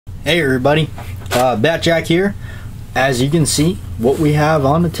Hey everybody, BATJAC here. As you can see, what we have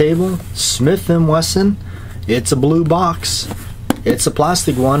on the table, Smith & Wesson. It's a blue box. It's a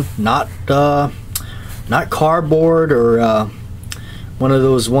plastic one, not cardboard or one of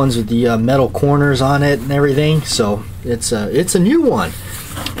those ones with the metal corners on it and everything. So it's a new one,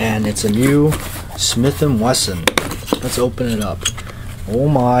 and it's a new Smith & Wesson. Let's open it up. Oh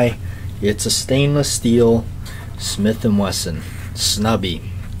my, it's a stainless steel Smith & Wesson snubby.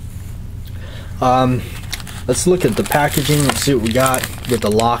 Let's look at the packaging. Let's see what we got. Get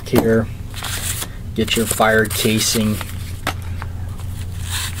the lock here. Get your fired casing.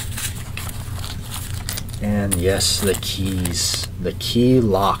 And yes, the keys. The key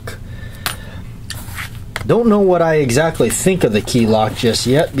lock. Don't know what I exactly think of the key lock just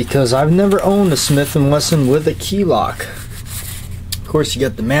yet, because I've never owned a Smith & Wesson with a key lock. Of course, you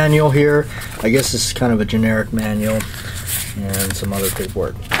get the manual here. I guess this is kind of a generic manual. And some other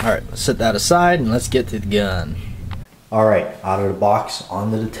paperwork. Alright, let's set that aside and let's get to the gun. Alright, out of the box,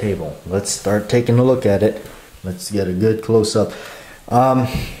 onto the table. Let's start taking a look at it. Let's get a good close-up.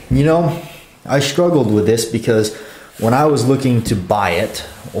 You know, I struggled with this because when I was looking to buy it,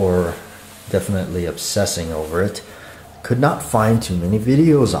 or definitely obsessing over it, could not find too many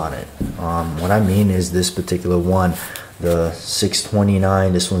videos on it. What I mean is this particular one, the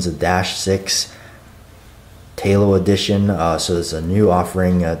 629, this one's a -6 Talo edition, so it's a new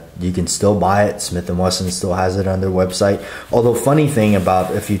offering. You can still buy it. Smith & Wesson still has it on their website. Although, funny thing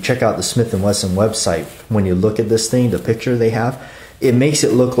about, if you check out the Smith & Wesson website, when you look at this thing, the picture they have, it makes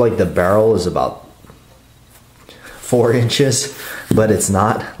it look like the barrel is about 4 inches, but it's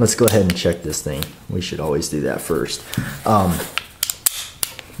not. Let's go ahead and check this thing. We should always do that first.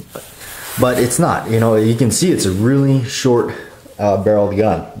 But it's not. You know, you can see it's a really short barreled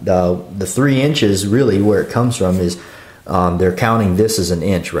gun. The 3 inches, really where it comes from is they're counting this as an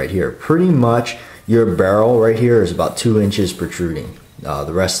inch right here. Pretty much your barrel right here is about 2 inches protruding.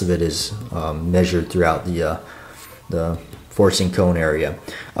 The rest of it is measured throughout the forcing cone area.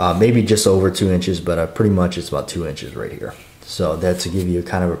 Maybe just over 2 inches, but pretty much it's about 2 inches right here. So that's to give you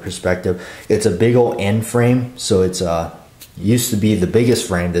kind of a perspective. It's a big old end frame, so it's used to be the biggest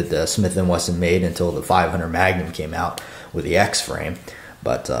frame that the Smith & Wesson made until the 500 Magnum came out with the X frame,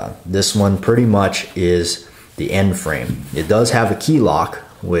 but this one pretty much is the end frame. It does have a key lock,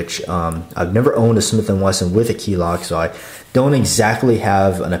 which I've never owned a Smith & Wesson with a key lock, so I don't exactly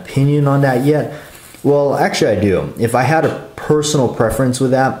have an opinion on that yet. Well, actually I do. If I had a personal preference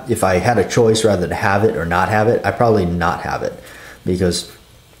with that, if I had a choice rather to have it or not have it, I'd probably not have it, because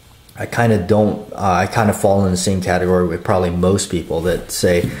I kind of don't. I kind of fall in the same category with probably most people that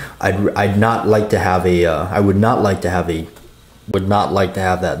say I'd not like to have a. I would not like to have a. Would not like to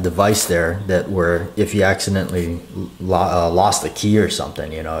have that device there that where if you accidentally lost the key or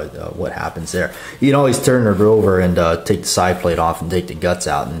something, you know what happens there. You can always turn it over and take the side plate off and take the guts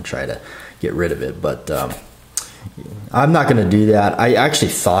out and try to get rid of it. But I'm not going to do that. I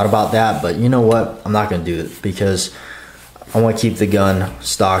actually thought about that, but you know what? I'm not going to do it because I want to keep the gun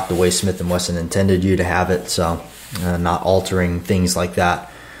stocked the way Smith & Wesson intended you to have it, so not altering things like that.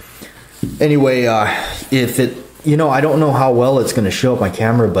 Anyway, if it, you know, I don't know how well it's going to show up on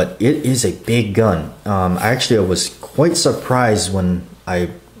camera, but it is a big gun. Actually, I was quite surprised when I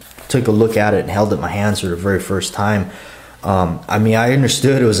took a look at it and held it in my hands for the very first time. I mean, I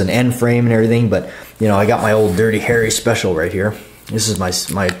understood it was an end frame and everything, but you know, I got my old Dirty Harry special right here. This is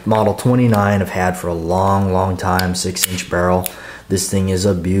my model 29 I've had for a long time, 6-inch barrel. This thing is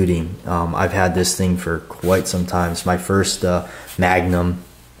a beauty. I've had this thing for quite some time. It's my first Magnum.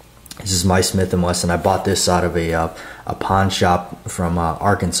 This is my Smith & Wesson. I bought this out of a pawn shop from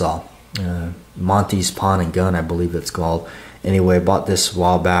Arkansas. Monty's Pawn and Gun, I believe it's called. Anyway, I bought this a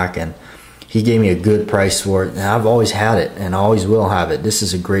while back, and he gave me a good price for it, and I've always had it, and I always will have it. This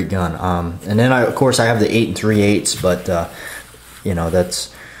is a great gun. And then, of course, I have the 8 3/8, but you know,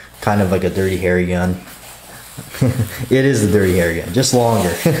 that's kind of like a Dirty Harry gun. It is a Dirty Harry gun, just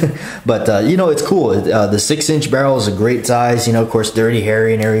longer. But you know, it's cool. The 6-inch barrel is a great size. You know, of course, Dirty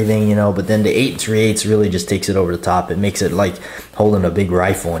Harry and everything. You know, but then the 8 3/8 really just takes it over the top. It makes it like holding a big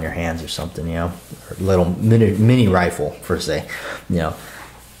rifle in your hands or something. You know, or a little mini rifle per se. You know.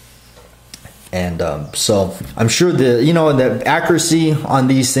 And so I'm sure the accuracy on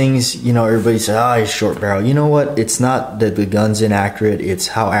these things, you know, everybody says, oh, it's short barrel. You know what? It's not that the gun's inaccurate. It's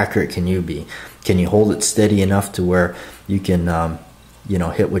how accurate can you be? Can you hold it steady enough to where you can, you know,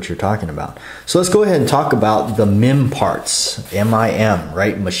 hit what you're talking about? So let's go ahead and talk about the MIM parts. MIM,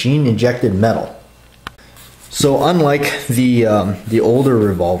 right? Machine injected metal. So unlike the older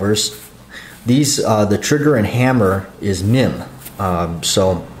revolvers, these the trigger and hammer is MIM.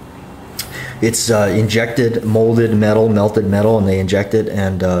 So It's injected molded metal, melted metal, and they inject it.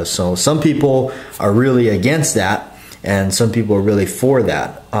 And so some people are really against that, and some people are really for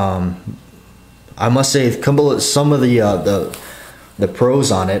that. I must say, some of the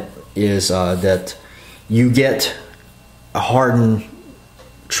pros on it is that you get a hardened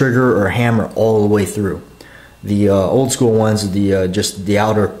trigger or hammer all the way through. The old school ones, just the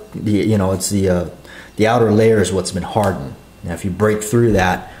outer, it's the outer layer is what's been hardened. Now, if you break through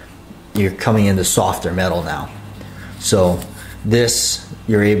that, you're coming into softer metal now. So this,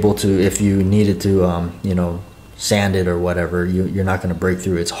 you're able to, if you needed to, sand it or whatever, you're not going to break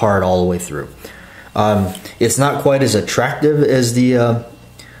through. It's hard all the way through. It's not quite as attractive as the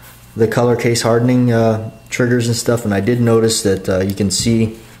color case hardening triggers and stuff. And I did notice that you can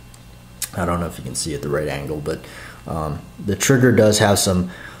see, I don't know if you can see at the right angle, but the trigger does have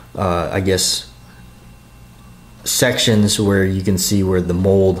some, I guess, sections where you can see where the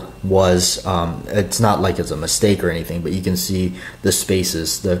mold was. It's not like it's a mistake or anything, but you can see the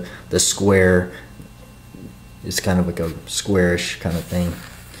spaces, the square. It's kind of like a squarish kind of thing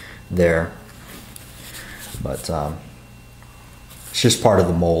there, but it's just part of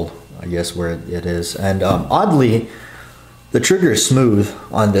the mold, I guess, where it is. And oddly, the trigger is smooth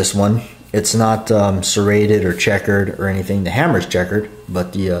on this one. It's not serrated or checkered or anything. The hammer's checkered,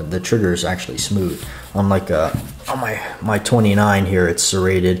 but the trigger is actually smooth. Unlike on my 29 here, it's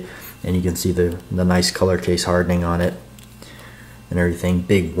serrated, and you can see the nice color case hardening on it and everything.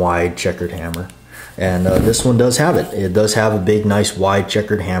 Big, wide, checkered hammer. And this one does have it. It does have a big, nice, wide,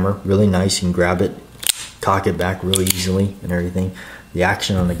 checkered hammer. Really nice. You can grab it, cock it back really easily and everything. The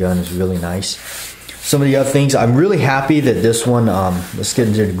action on the gun is really nice. Some of the other things, I'm really happy that this one, let's get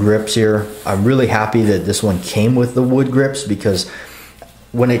into the grips here. I'm really happy that this one came with the wood grips, because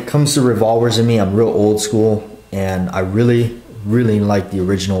when it comes to revolvers in me, I'm real old school, and I really, really like the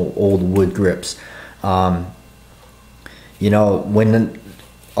original old wood grips. When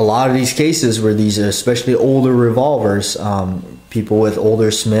a lot of these cases where these, especially older revolvers, people with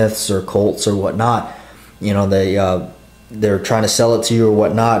older Smiths or Colts or whatnot, they're trying to sell it to you or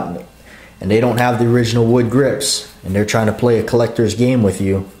whatnot, and they don't have the original wood grips, and they're trying to play a collector's game with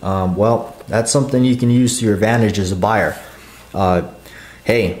you. Well, that's something you can use to your advantage as a buyer.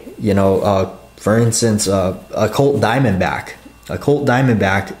 Hey, for instance, a Colt Diamondback. A Colt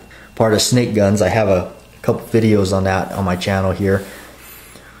Diamondback, part of Snake Guns. I have a couple videos on that on my channel here.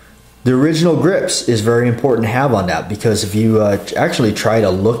 The original grips is very important to have on that, because if you actually try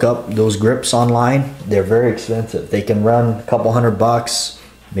to look up those grips online, they're very expensive. They can run a couple $100,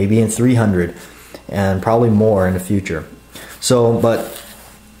 maybe in 300, and probably more in the future. So, but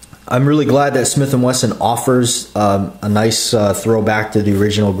I'm really glad that Smith & Wesson offers a nice throwback to the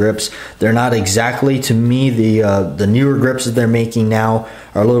original grips. They're not exactly, to me, the newer grips that they're making now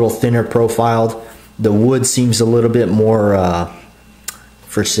are a little thinner profiled. The wood seems a little bit more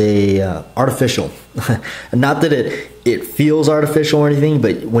artificial. Not that it feels artificial or anything,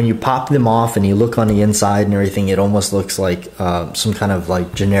 but when you pop them off and you look on the inside and everything, it almost looks like some kind of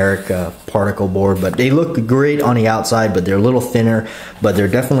like generic particle board. But they look great on the outside, but they're a little thinner, but they're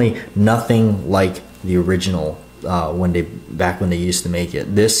definitely nothing like the original back when they used to make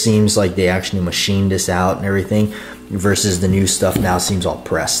it. This seems like they actually machined this out and everything, versus the new stuff now seems all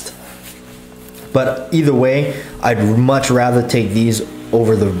pressed. But either way, I'd much rather take these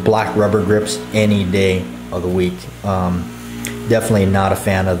over the black rubber grips any day of the week. Definitely not a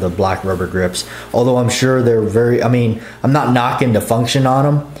fan of the black rubber grips, although I'm sure they're I'm not knocking the function on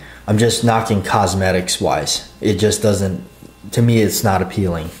them, I'm just knocking cosmetics wise. It just doesn't, to me, it's not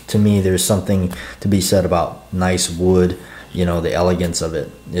appealing. To me, there's something to be said about nice wood, the elegance of it.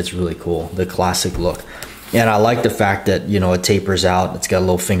 It's really cool, the classic look. And I like the fact that, it tapers out. It's got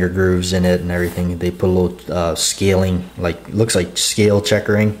little finger grooves in it and everything. They put a little scaling, looks like scale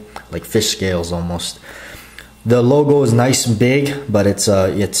checkering, like fish scales almost. The logo is nice and big, but it's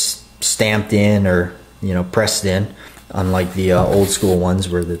stamped in or, pressed in, unlike the old school ones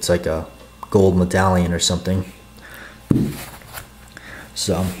where it's like a gold medallion or something.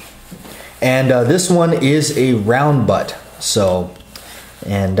 So, and this one is a round butt. So,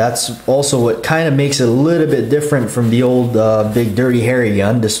 and that's also what kind of makes it a little bit different from the old big Dirty Harry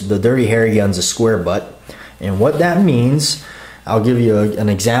gun. The Dirty Harry gun's a square butt, and what that means, I'll give you an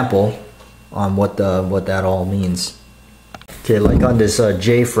example on what that all means. Okay, like on this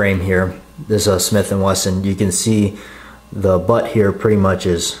J frame here, this Smith & Wesson, you can see the butt here pretty much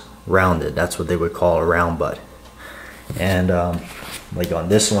is rounded. That's what they would call a round butt. And like on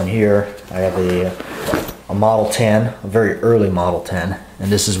this one here, I have a Model 10, a very early Model 10, and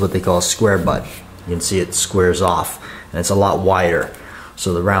this is what they call a square butt. You can see it squares off, and it's a lot wider.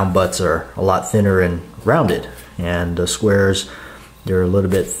 So the round butts are a lot thinner and rounded, and the squares, they're a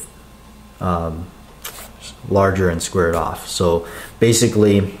little bit larger and squared off. So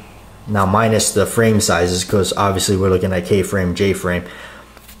basically, now minus the frame sizes, because obviously we're looking at K-frame, J-frame,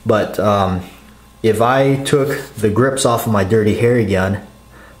 but if I took the grips off of my Dirty Harry gun,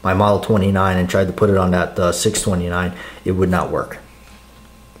 my Model 29, and tried to put it on that 629, it would not work.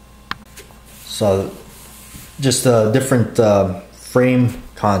 So just different frame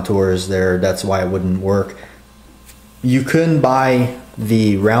contours there, that's why it wouldn't work. You couldn't buy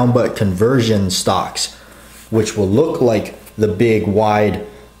the round butt conversion stocks, which will look like the big wide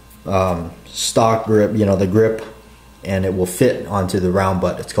stock grip, you know, the grip, and it will fit onto the round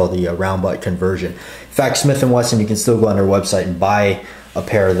butt. It's called the round butt conversion. In fact, Smith & Wesson, you can still go on their website and buy a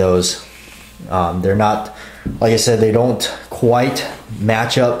pair of those. They're not, like I said, they don't quite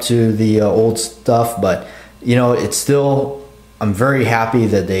match up to the old stuff, but you know, it's still, I'm very happy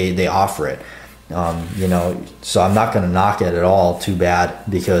that they offer it. You know, so I'm not going to knock it at all too bad,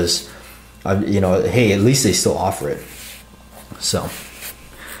 because you know, hey, at least they still offer it. So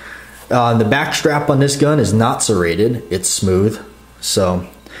the back strap on this gun is not serrated, it's smooth. So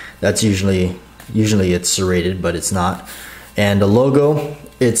that's usually it's serrated, but it's not. And the logo,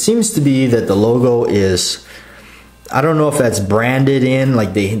 it seems to be that the logo is, I don't know if that's branded in,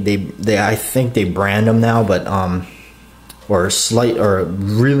 like they I think they brand them now, but or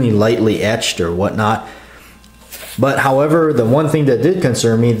really lightly etched or whatnot. But however, the one thing that did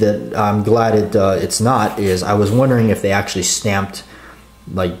concern me, that I'm glad it's not, is I was wondering if they actually stamped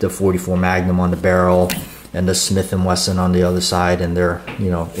like the 44 Magnum on the barrel and the Smith & Wesson on the other side, and they're, you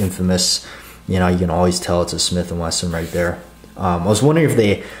know, infamous, you know, you can always tell it's a Smith & Wesson right there. I was wondering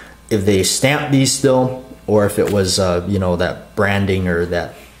if they stamped these still, or if it was you know, that branding or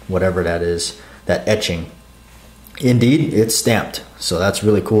that whatever that is, that etching. Indeed, it's stamped, so that's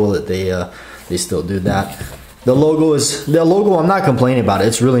really cool that they still do that. The logo, I'm not complaining about it.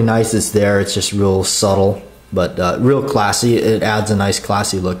 It's really nice. It's there. It's just real subtle, but real classy. It adds a nice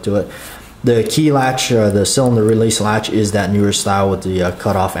classy look to it. The key latch, the cylinder release latch, is that newer style with the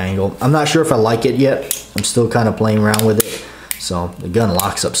cutoff angle. I'm not sure if I like it yet. I'm still kind of playing around with it. So the gun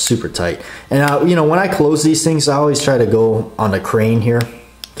locks up super tight. And you know, when I close these things, I always try to go on the crane here,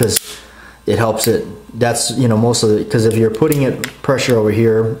 because it helps it. That's, you know, most of it, because if you're putting it pressure over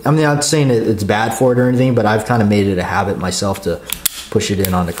here, I'm not saying that it's bad for it or anything, but I've kind of made it a habit myself to push it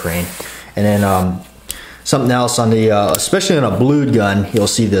in on the crane. And then something else on the, especially on a blued gun, you'll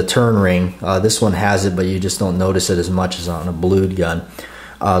see the turn ring. This one has it, but you just don't notice it as much as on a blued gun.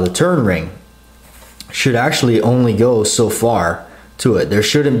 The turn ring should actually only go so far to it. There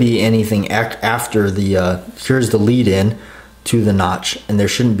shouldn't be anything after the, here's the lead in to the notch, and there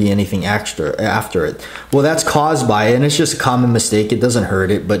shouldn't be anything extra after it. Well, that's caused by it, and it's just a common mistake. It doesn't hurt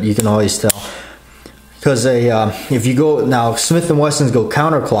it, but you can always tell, because if you go now, Smith & Wessons go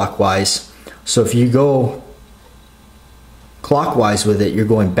counterclockwise. So if you go clockwise with it, you're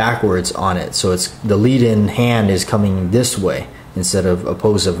going backwards on it. So it's the lead-in hand is coming this way instead of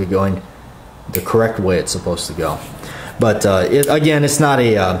opposite, going the correct way it's supposed to go. But again, it's not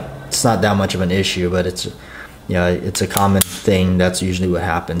that much of an issue, but it's, yeah, it's a common thing. That's usually what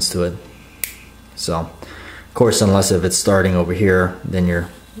happens to it. So, of course, unless if it's starting over here, then you're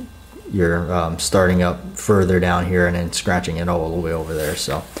starting up further down here and then scratching it all the way over there.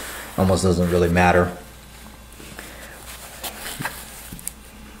 So, almost doesn't really matter.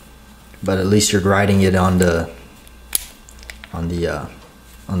 But at least you're grinding it on the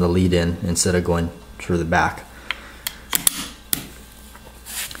lead-in instead of going through the back.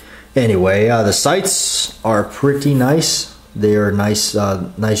 Anyway, the sights are pretty nice. They are nice,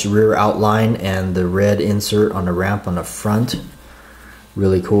 nice rear outline, and the red insert on the ramp on the front,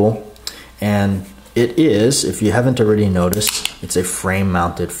 really cool. And it is, if you haven't already noticed, it's a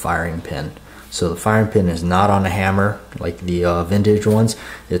frame-mounted firing pin. So the firing pin is not on a hammer like the vintage ones;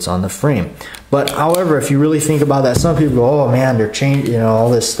 it's on the frame. But however, if you really think about that, some people go, "Oh man, they're changing," you know, all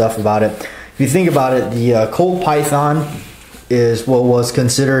this stuff about it. If you think about it, the Colt Python is what was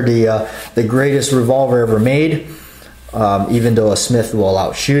considered the greatest revolver ever made, even though a Smith will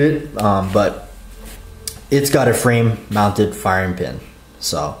outshoot it. But it's got a frame-mounted firing pin,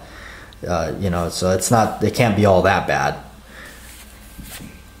 so you know, so it's not, it can't be all that bad.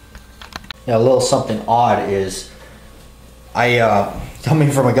 Yeah, a little something odd is,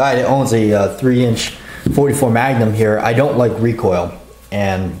 coming from a guy that owns a 3-inch 44 Magnum here, I don't like recoil,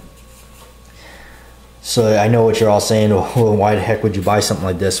 and so I know what you're all saying, well, why the heck would you buy something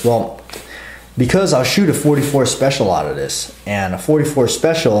like this? Well, because I'll shoot a 44 Special out of this, and a 44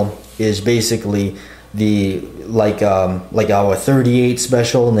 Special is basically the like our 38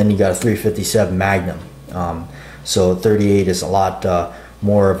 special, and then you got a 357 Magnum. So 38 is a lot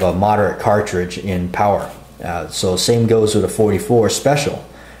more of a moderate cartridge in power. So same goes with a 44 special.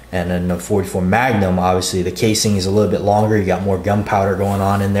 And then the 44 Magnum, obviously the casing is a little bit longer. You got more gunpowder going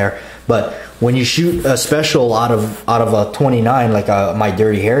on in there. But when you shoot a special out of a 29, like my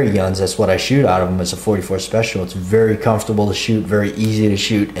Dirty Harry guns, that's what I shoot out of them, is a 44 special. It's very comfortable to shoot, very easy to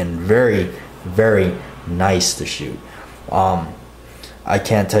shoot, and very, very nice to shoot. I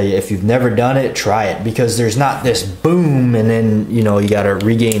can't tell you, if you've never done it, try it, because there's not this boom and then you got to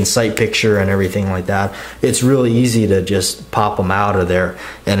regain sight picture and everything like that. It's really easy to just pop them out of there,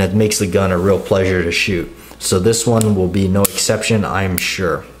 and it makes the gun a real pleasure to shoot. So this one will be no exception, I'm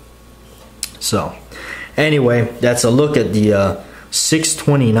sure. So anyway, that's a look at the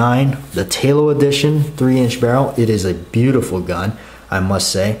 629, the Talo edition 3-inch barrel. It is a beautiful gun, I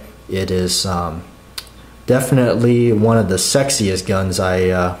must say. It is definitely one of the sexiest guns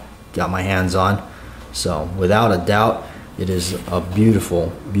I got my hands on. So without a doubt, it is a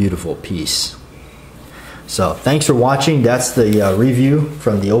beautiful, beautiful piece. So thanks for watching. That's the review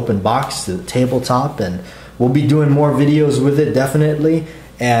from the open box to the tabletop, and we'll be doing more videos with it definitely.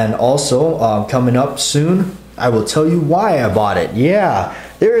 And also coming up soon, I will tell you why I bought it. Yeah,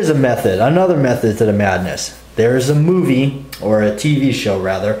 there is a method, another method to the madness. There is a movie, or a TV show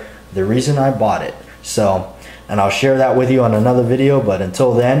rather, the reason I bought it. So, and I'll share that with you on another video, but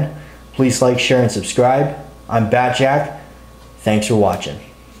until then, please like, share, and subscribe. I'm BATJAC. Thanks for watching.